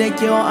bai da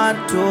kyau a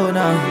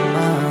tona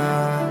ma.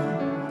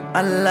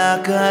 Allah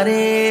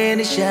kare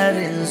ni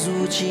sharrin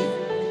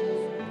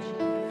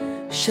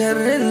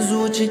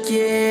zuci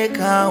ke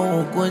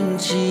kawo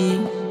kunci,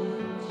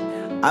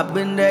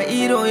 abinda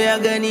ido ya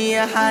gani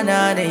ya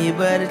hana da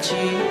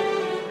barci,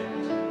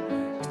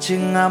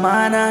 cin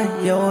amana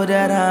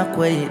yaudara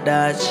kwai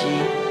daci,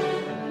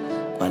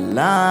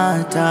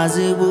 kwalla ta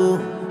zubo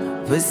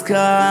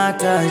fuska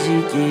ta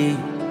jike,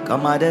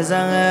 kama da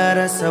zan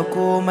rasa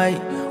komai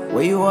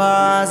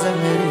waiwa zan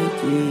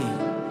rike.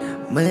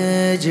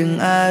 Mijin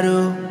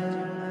aro,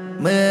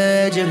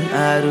 mijin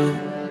aro,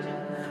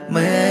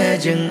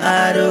 mijin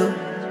aro,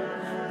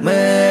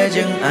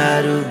 mijin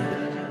aro.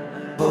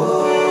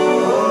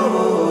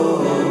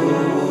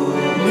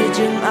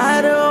 Mijin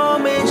aro,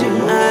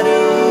 mijin aro,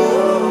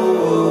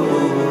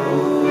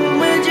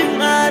 mijin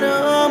aro,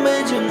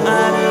 mijin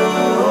aro,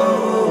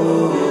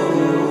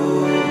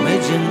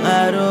 mijin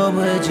aro,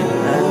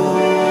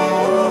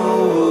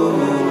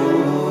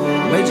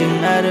 mijin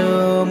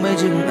aro,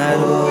 mijin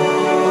aro,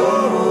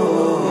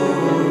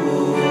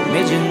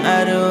 mijin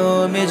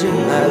aro, mijin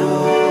aro,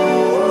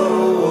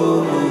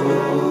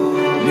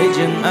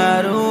 mijin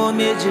aro,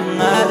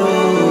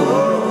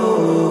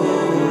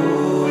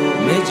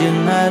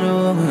 mijin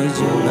aro,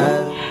 mijin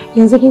aro.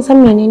 Yanzu kin san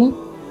menene?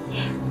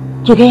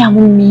 Ki gaya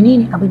mun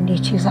menene abin da ya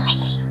ce za a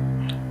yi.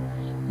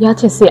 Ya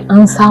ce sai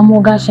an samo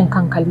gashin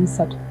kan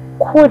Khalisat,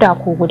 ko da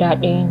ko guda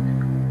ɗaya ne.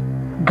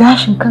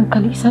 Gashin kan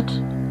Khalisat?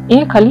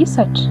 Eh,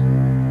 Khalisat.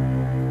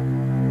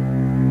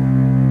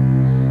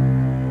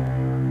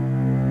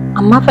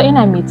 Amma fa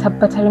ina mai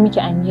tabbatar miki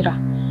Amira,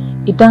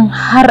 idan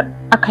har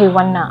aka yi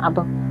wannan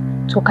abin,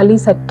 to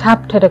Khalisat ta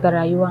fita daga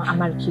rayuwar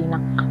Ammar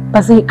kenan.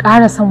 Ba zai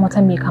ƙara son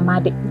wata mai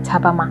kama da ita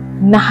ba ma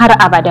na har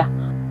abada.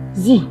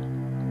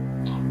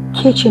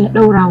 Ke ce na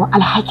ɗaurawa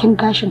alhakin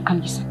gashin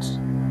Khalisat.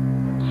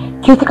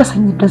 Ke kika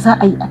san yadda za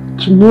a yi a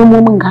ki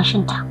nemo min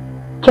gashin ta.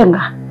 Kin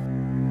ga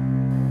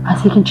ba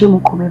sai kin ce min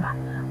komai ba,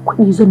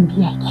 kuɗi zan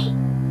biya ki.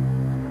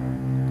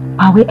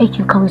 Ba wai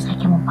aikin kawai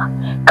sake min ba,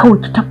 kawai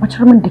ki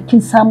tabbatar min da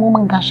kin samo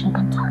min gashin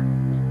kanta.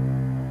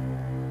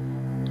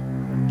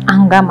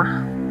 An gama.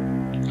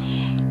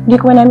 Ni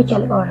kuma na miki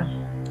alƙawarin,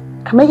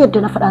 kamar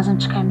yadda na faɗa zan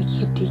cika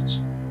miki yadda yake.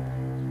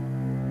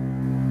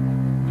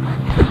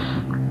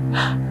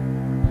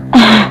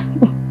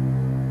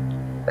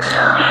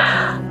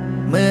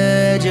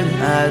 Mijin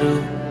aro,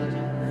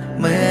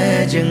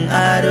 mijin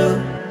aro,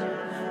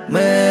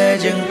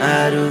 mijin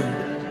aro.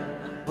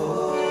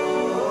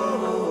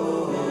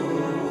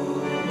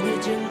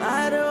 Mijin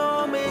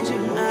aro,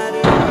 mijin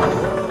aro.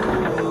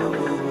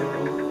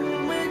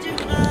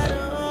 Mijin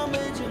aro,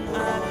 mijin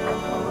aro.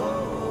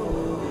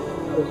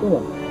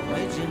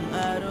 Mijin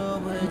aro,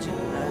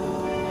 mijin aro.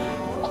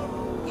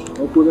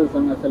 Ko zan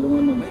san asalin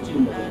wannan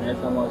mutum da ya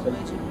samu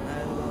asali.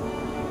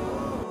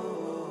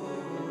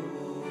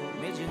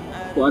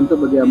 Ko an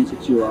taɓa gaya musu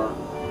cewa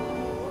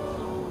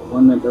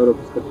wannan ɗaura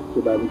fuskar take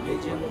ba muke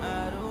ji.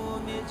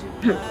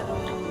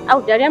 Au,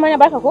 dariya mana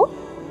baka ko?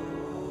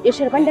 Ya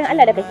shirban dan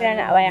Allah da ka kira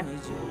ni a waya.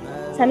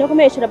 Sannan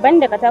kuma ya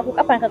shirban da ka tako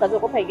kafanka ka zo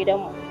kofar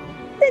gidanmu.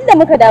 Tun da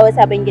muka dawo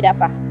sabon gida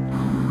fa.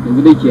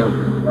 Yanzu dai kiyaye.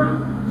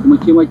 Kuma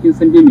ke ma kin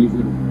san dai me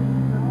zai.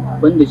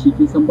 Banda shi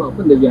kin san ba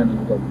abin da zai hana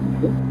mu dawo.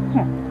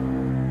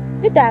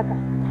 Duk da haka.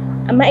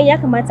 Amma ai ya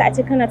kamata a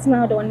ce kana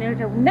tunawa da wannan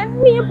rabu nan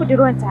me ya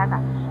budurwar ta haka.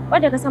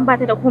 Wanda ka san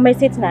bata da komai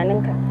sai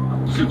tunaninka.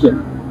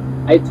 Shikenan.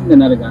 Ai tunda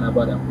na riga na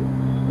bada ku.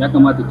 Ya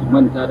kamata ki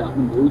manta da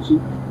abin da ya wuce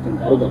tun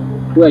tare da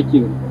ko ya ke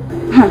gani.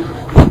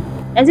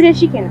 Yanzu dai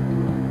shikenan.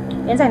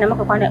 Yanzu na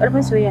maka kwana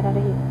ƙarfin soyayya ta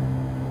rage.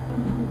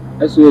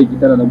 Ai soyayya ki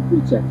tana nan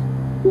full charge.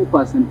 Ko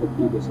fasan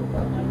tafi da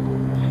sauka.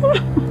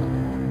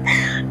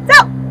 To,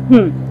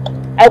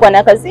 ai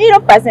kwana ka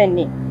 0%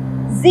 ne.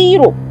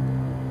 0.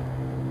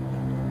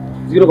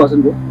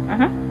 0% ko?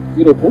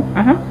 0 ko?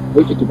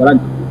 Wai ki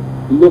baranta.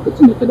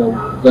 Lokacin da ta dawo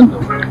zan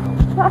dawo.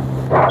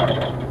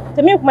 To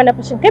me kuma na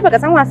fushin kai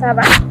baka san wasa ba.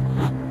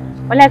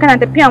 Wallahi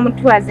kana tafiya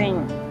mutuwa zan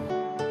yi.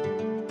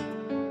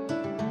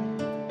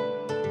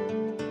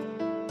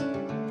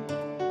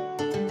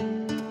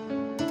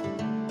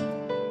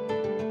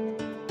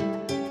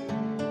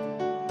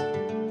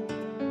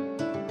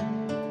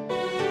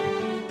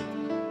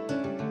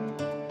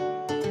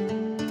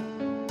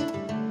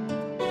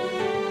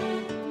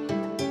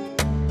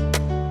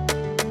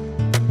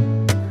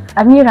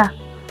 Amira,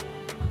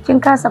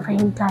 kin kasa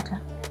fahimta ta.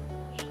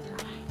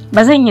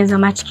 ba zan iya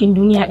zama cikin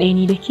duniya ɗaya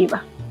ni da ke ba.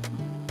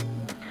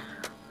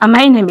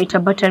 Amma ina mai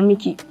tabbatar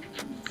miki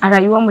a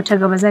rayuwarmu ta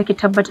gaba za ki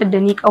tabbatar da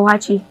ni ƙawa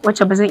ce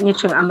wacce ba zan iya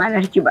cin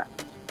amanar ki ba.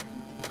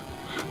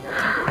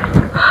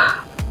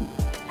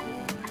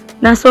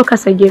 Na so ka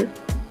Sagir,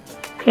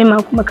 kai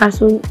ma kuma ka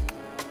so ni.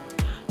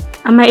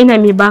 Amma ina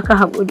mai baka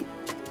haƙuri.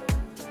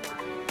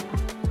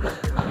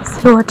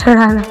 Sai wata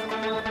rana.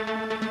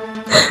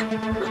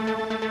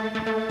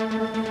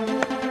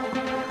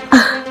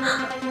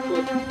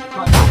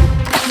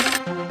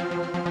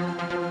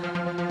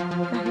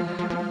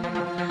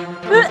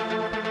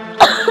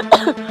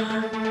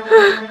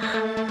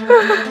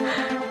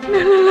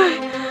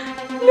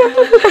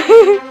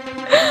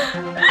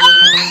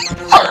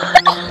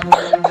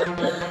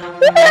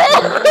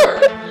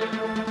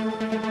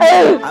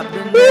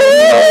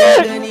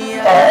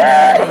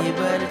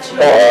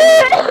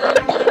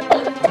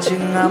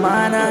 Cin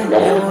amana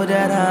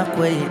yaudara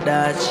kwai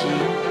daci,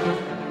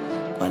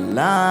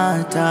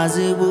 walla ta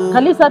zubo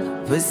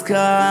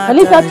fuska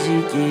ta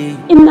jike,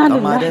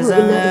 kama da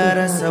zan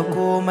rasa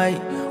komai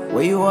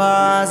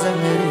waiwa zan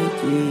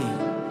rike.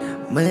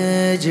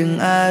 Mijin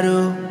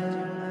aro,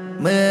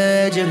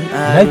 mijin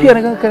aro. Lafiya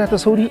na kana ta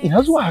sauri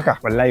ina zuwa haka?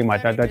 Wallahi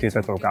matata ce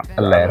ta sauka.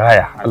 Allah ya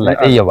raya, Allah ya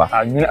ɗayyaba.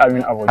 Amin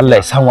amin aboki. Allah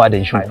ya samu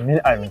adan shi. Amin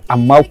amin.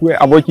 Amma ku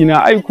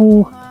abokina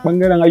aiku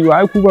bangaren ayyuwa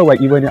aiku ba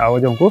baki bane a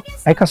wajen ko?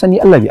 Ai ka sani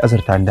Allah bai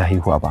azurta da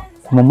haihuwa ba.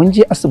 Kuma mun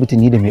je asibiti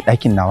ni da mai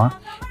ɗakin nawa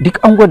duk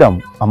an gwada mu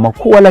amma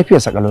kowa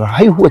lafiyarsa kalau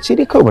haihuwa ce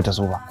dai kawai bata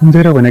so ba. Kun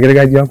dai raba na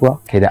gargajiya kuwa?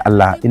 Kai da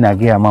Allah ina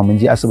gaya ma mun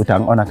je asibiti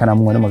an auna kana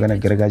mun wani maganar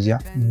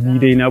gargajiya? Ni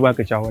dai na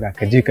baka shawara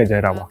ka je ka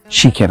jarraba.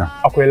 Shikenan.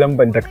 Akwai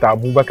lambar Dr.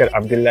 Abubakar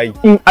Abdullahi.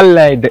 In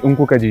Allah ya yarda in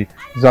kuka je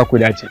za ku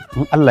dace.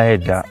 In Allah ya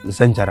yarda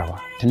zan jarraba.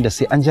 Tunda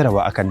sai an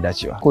jarraba akan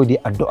dacewa. Ko dai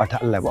addu'a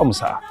ta Allah ya ba mu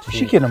sa'a.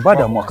 Shikenan ba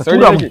damuwa ka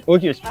tura mu.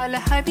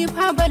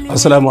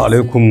 Assalamu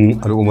alaikum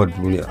al'ummar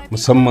duniya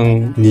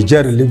musamman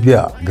Nijar,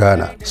 Libya,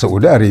 Ghana,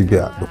 Saudi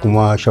Arabia da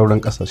kuma shauran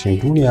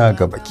kasashen duniya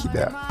ga baki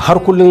daya. Har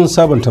kullun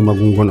sabanta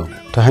magungunan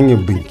ta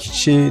hanyar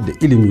bincike da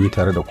ilimi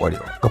tare da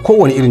kwarewa ga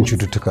kowane irin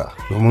cututtuka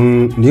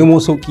domin nemo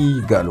sauki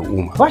ga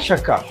al'umma. Ba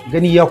shakka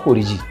gani ya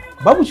kori ji.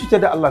 Babu cutar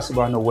da Allah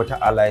subhanahu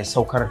wata'ala ya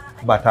saukar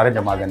ba tare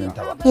da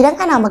maganinta ba. Idan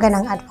ana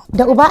maganan ado,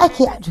 da uba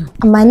ake ado.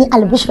 Amma ni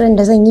albishirin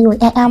da zan yi wa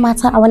 'ya'ya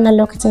mata a wannan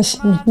lokacin shi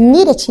ne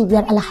ni da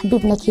cibiyar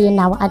Alhabib nake yin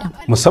nawa adam.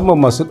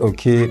 Musamman masu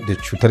ɗauke da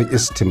cutar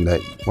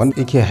istimna'i wanda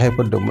yake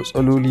haifar da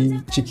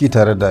matsaloli ciki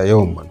tare da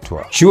yawan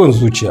mantuwa, ciwon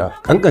zuciya,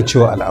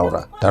 kankancewa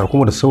al'aura, tare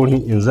kuma da saurin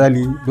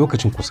inzali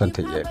lokacin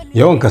kusantar iyali,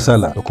 yawan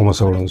kasala da kuma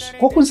sauransu.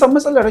 Ko kun san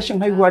matsalar rashin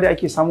haihuwa da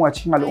ake samu a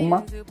cikin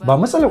al'umma? Ba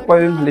matsalar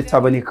ƙwayoyin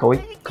halitta bane kawai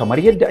kamar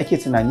yadda ake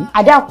tunani.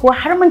 A da kuwa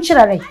har mun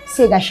cire rai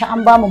sai gashi an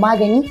bamu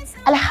magani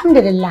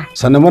alhamdulillah.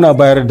 Sannan muna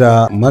bayar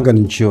da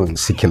maganin ciwon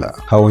sikila,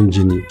 hawan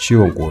jini,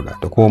 ciwon koda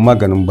da kuma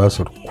maganin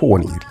basur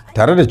kowane iri.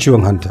 Tare da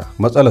ciwon hanta,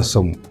 matsalar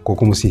samu ko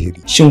kuma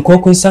sihiri. Shin ko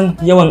kun san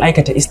yawan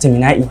aikata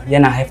istimina'i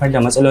yana haifar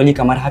da matsaloli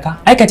kamar haka?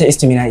 Aikata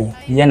istimina'i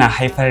yana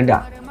haifar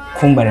da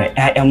kumbarar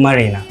 'ya'yan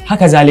maraina.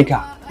 Haka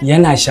zalika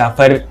yana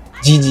shafar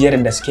jijiyar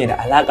da suke da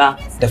alaka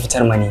da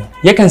fitar mani,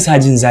 yakan sa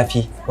jin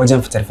zafi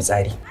wajen fitar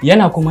fitsari,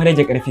 yana kuma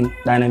rage karfin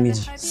ɗa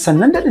namiji.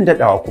 Sannan daɗin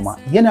daɗawa kuma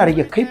yana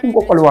rage kaifin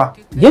kwakwalwa,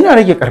 yana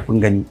rage karfin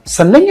gani,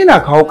 sannan yana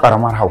kawo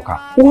karamar hauka.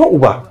 Uwa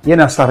uba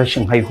yana sa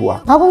rashin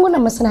haihuwa.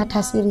 Magungunan mu suna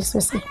tasiri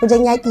sosai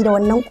wajen yaƙi da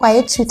wannan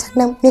ƙwayar cutar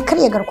nan mai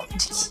karya garkuwar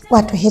jiki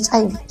wato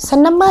HIV.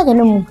 Sannan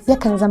maganin mu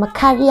yakan zama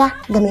kariya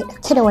ga mai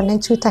ɗauke da wannan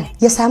cutar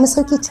ya samu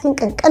sauki cikin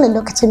ƙanƙanin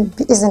lokacin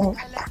bi izinin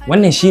Allah.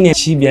 Wannan shine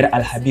cibiyar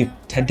Alhabib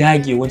ta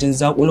dage wajen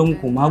zaƙulo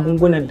muku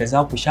magungunan da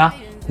za ku sha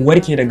ku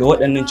warke daga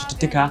waɗannan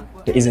cututtuka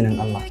da izinin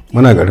Allah.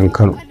 Muna garin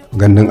Kano,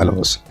 gandun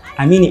Albasa.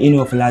 Aminu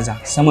Inuwa Plaza,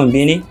 saman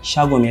Bene,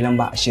 shago mai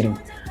lamba 20.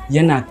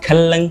 Yana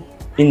kallon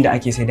inda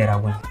ake sai da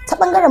raguna. Ta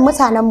bangaren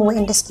mutanen mu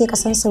waɗanda suke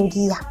kasan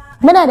Saudiya,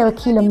 muna da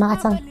wakilin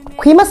matan.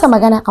 Ku yi masa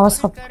magana a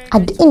WhatsApp a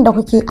duk inda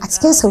kuke a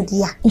cikin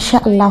Saudiya. Insha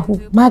Allah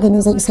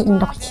magani zai isa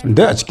inda kuke.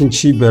 Da a cikin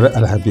cibiyar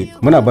Alhabib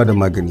muna ba da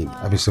magani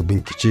a bisa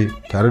bincike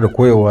tare da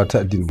koyarwa ta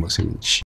addinin Musulunci.